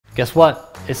Guess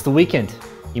what? It's the weekend.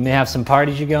 You may have some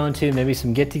parties you're going to, maybe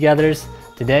some get-togethers.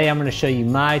 Today I'm gonna show you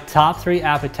my top 3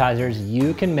 appetizers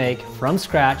you can make from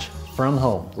scratch from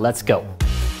home. Let's go.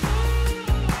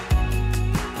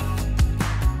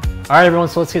 All right, everyone,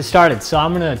 so let's get started. So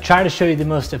I'm gonna try to show you the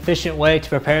most efficient way to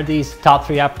prepare these top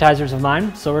 3 appetizers of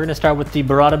mine. So we're gonna start with the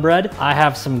burrata bread. I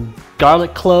have some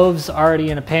garlic cloves already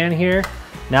in a pan here.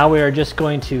 Now we are just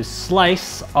going to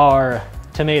slice our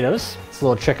tomatoes. It's a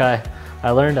little trick I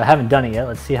learned. I haven't done it yet.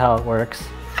 Let's see how it works. It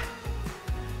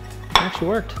actually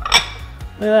worked.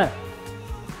 Look at that.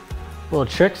 Little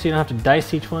trick so you don't have to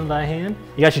dice each one by hand.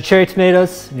 You got your cherry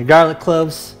tomatoes and your garlic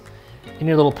cloves in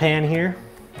your little pan here.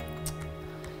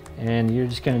 And you're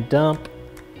just gonna dump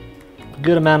a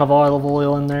good amount of olive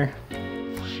oil in there.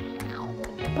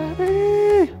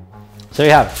 So you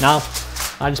have it. Now,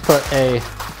 I just put a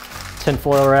tin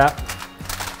foil wrap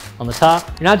on the top.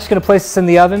 You're not just gonna place this in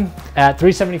the oven at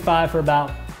 375 for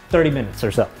about 30 minutes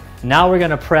or so. Now we're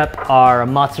gonna prep our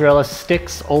mozzarella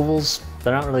sticks, ovals.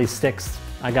 They're not really sticks.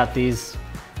 I got these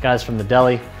guys from the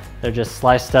deli. They're just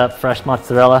sliced up fresh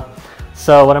mozzarella.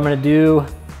 So what I'm gonna do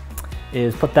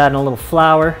is put that in a little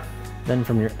flour. Then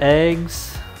from your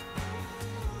eggs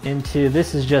into,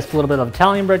 this is just a little bit of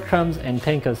Italian breadcrumbs and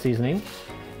Panko seasoning.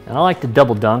 And I like to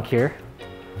double dunk here.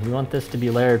 You want this to be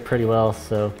layered pretty well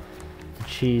so the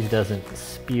cheese doesn't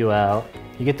spew out.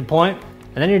 You get the point?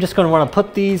 And then you're just gonna wanna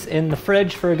put these in the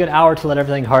fridge for a good hour to let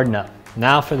everything harden up.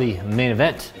 Now for the main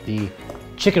event, the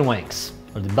chicken wings,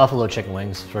 or the buffalo chicken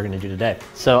wings we're gonna do today.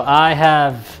 So I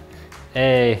have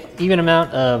a even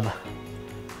amount of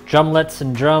drumlets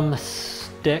and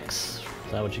drumsticks.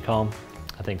 Is that what you call them?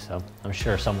 I think so. I'm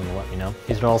sure someone will let me know.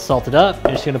 These are all salted up.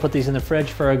 You're just gonna put these in the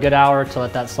fridge for a good hour to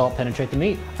let that salt penetrate the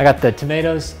meat. I got the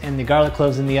tomatoes and the garlic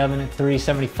cloves in the oven at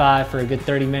 375 for a good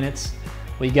 30 minutes.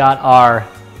 We got our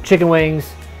chicken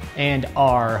wings and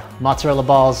our mozzarella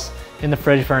balls in the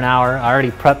fridge for an hour. I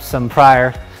already prepped some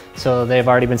prior, so they've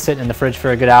already been sitting in the fridge for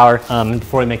a good hour.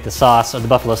 Before we make the sauce, or the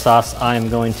buffalo sauce, I'm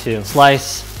going to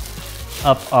slice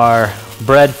up our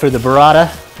bread for the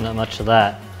burrata. Not much of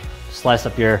that. Slice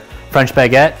up your French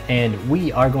baguette, and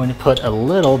we are going to put a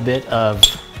little bit of,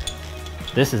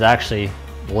 this is actually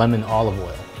lemon olive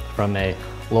oil from a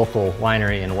local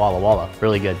winery in Walla Walla.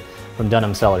 Really good, from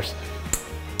Dunham Cellars.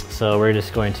 So we're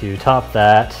just going to top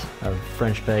that, our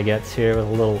French baguettes here, with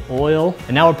a little oil.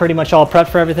 And now we're pretty much all prepped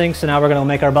for everything, so now we're gonna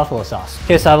make our buffalo sauce.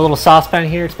 Okay, so I have a little saucepan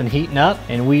here, it's been heating up,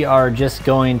 and we are just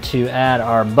going to add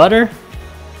our butter.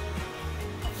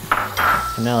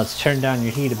 And now let's turn down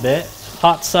your heat a bit.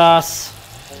 Hot sauce,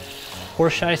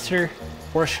 Worcestershire,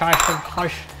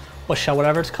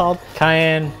 whatever it's called.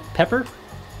 Cayenne pepper, a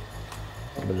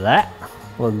little bit of that.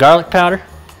 A little garlic powder.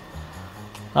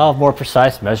 I'll have more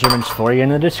precise measurements for you in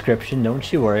the description,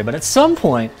 don't you worry. But at some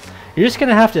point, you're just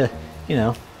gonna have to, you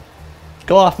know,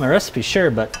 go off my recipe, sure,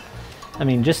 but I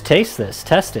mean, just taste this,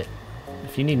 test it.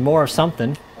 If you need more of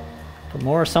something, put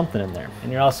more of something in there.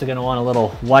 And you're also gonna want a little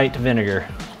white vinegar.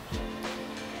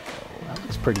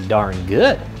 It's pretty darn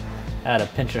good. Add a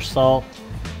pinch of salt.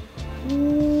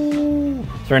 Ooh.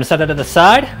 So we're gonna set that to the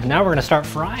side, and now we're gonna start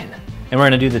frying. And we're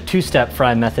gonna do the 2-step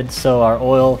fry method. So our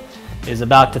oil is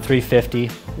about to 350.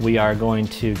 We are going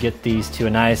to get these to a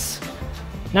nice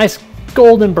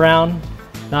golden brown,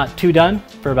 not too done,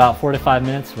 for about 4 to 5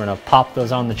 minutes. We're gonna pop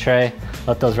those on the tray,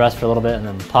 let those rest for a little bit, and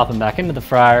then pop them back into the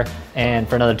fryer, and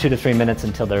for another 2 to 3 minutes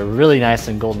until they're really nice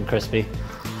and golden crispy.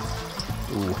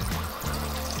 Ooh.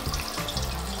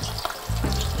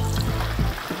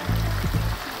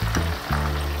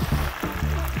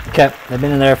 Okay, they've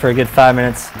been in there for a good 5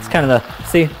 minutes. It's kind of the,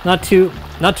 see, not too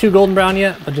golden brown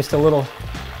yet, but just a little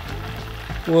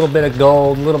bit of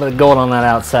gold on that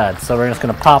outside. So we're just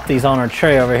gonna pop these on our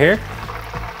tray over here.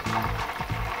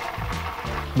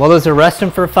 While those are resting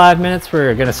for 5 minutes,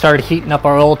 we're gonna start heating up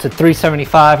our oil to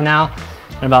 375 now.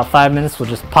 In about 5 minutes, we'll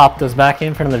just pop those back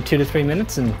in for another 2 to 3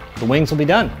 minutes, and the wings will be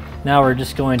done. Now we're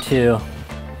just going to,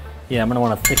 I'm gonna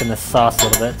wanna thicken this sauce a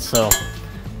little bit, so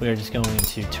we're just going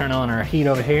to turn on our heat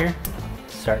over here,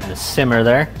 starting to simmer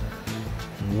there.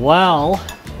 While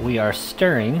we are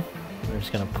stirring, we're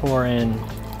just gonna pour in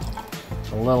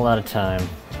a little at a time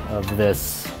of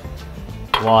this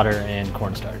water and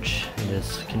cornstarch and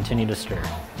just continue to stir.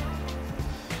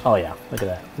 Oh yeah, look at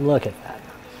that, look at that.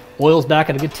 Oil's back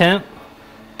at a good temp.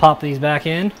 Pop these back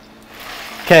in.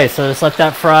 Okay, so just let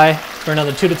that fry for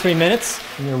another 2 to 3 minutes,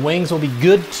 and your wings will be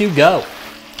good to go.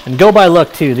 And go by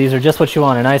look too, these are just what you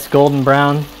want, a nice golden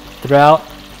brown throughout.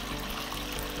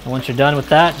 And once you're done with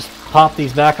that, just pop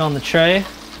these back on the tray. And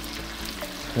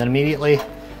then immediately,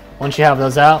 once you have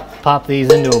those out, pop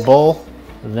these into a bowl.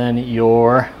 Then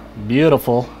your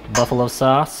beautiful buffalo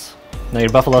sauce. Now your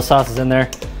buffalo sauce is in there.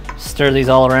 Stir these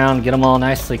all around, get them all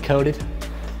nicely coated.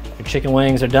 Your chicken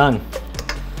wings are done.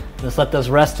 Just let those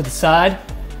rest to the side.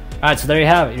 All right, so there you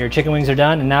have it. Your chicken wings are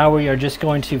done, and now we are just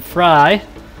going to fry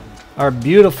our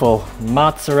beautiful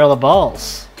mozzarella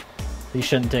balls. These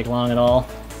shouldn't take long at all.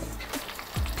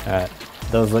 All right,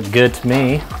 those look good to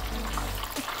me.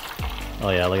 Oh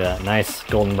yeah, look at that, nice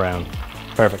golden brown.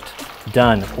 Perfect,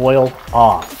 done, oil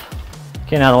off.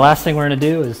 Okay, now the last thing we're gonna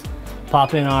do is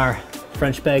pop in our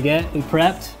French baguette we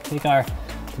prepped. Take our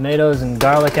tomatoes and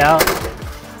garlic out,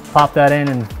 pop that in,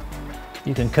 and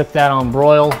you can cook that on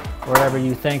broil, wherever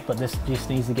you think, but this just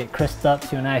needs to get crisped up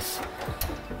to a nice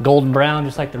golden brown,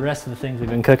 just like the rest of the things we've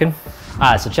been cooking. All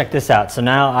right, so check this out. So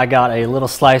now I got a little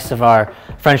slice of our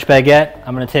French baguette.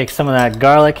 I'm gonna take some of that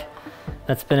garlic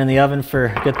that's been in the oven for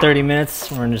a good 30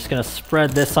 minutes. We're just gonna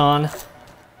spread this on,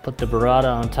 put the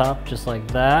burrata on top, just like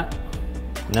that.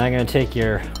 Now I'm gonna take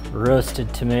your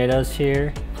roasted tomatoes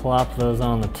here, plop those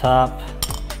on the top,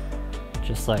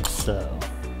 just like so.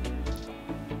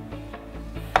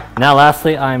 Now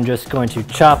lastly, I'm just going to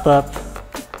chop up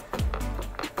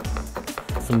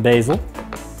some basil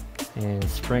and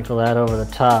sprinkle that over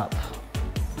the top.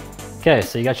 Okay,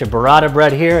 so you got your burrata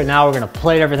bread here, and now we're gonna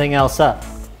plate everything else up.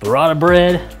 Burrata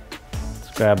bread,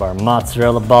 let's grab our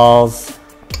mozzarella balls,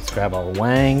 let's grab our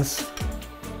wangs,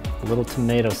 a little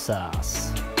tomato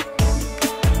sauce.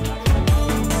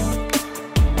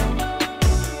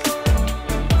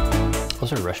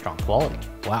 Those are restaurant quality,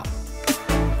 wow.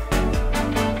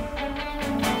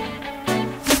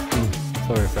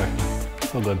 So refreshing,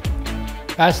 so good.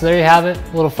 Guys, so there you have it,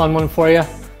 a little fun one for you.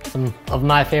 Some of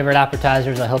my favorite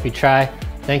appetizers I hope you try.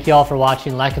 Thank you all for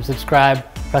watching, like and subscribe,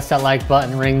 press that like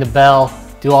button, ring the bell,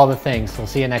 do all the things. We'll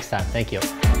see you next time, thank you.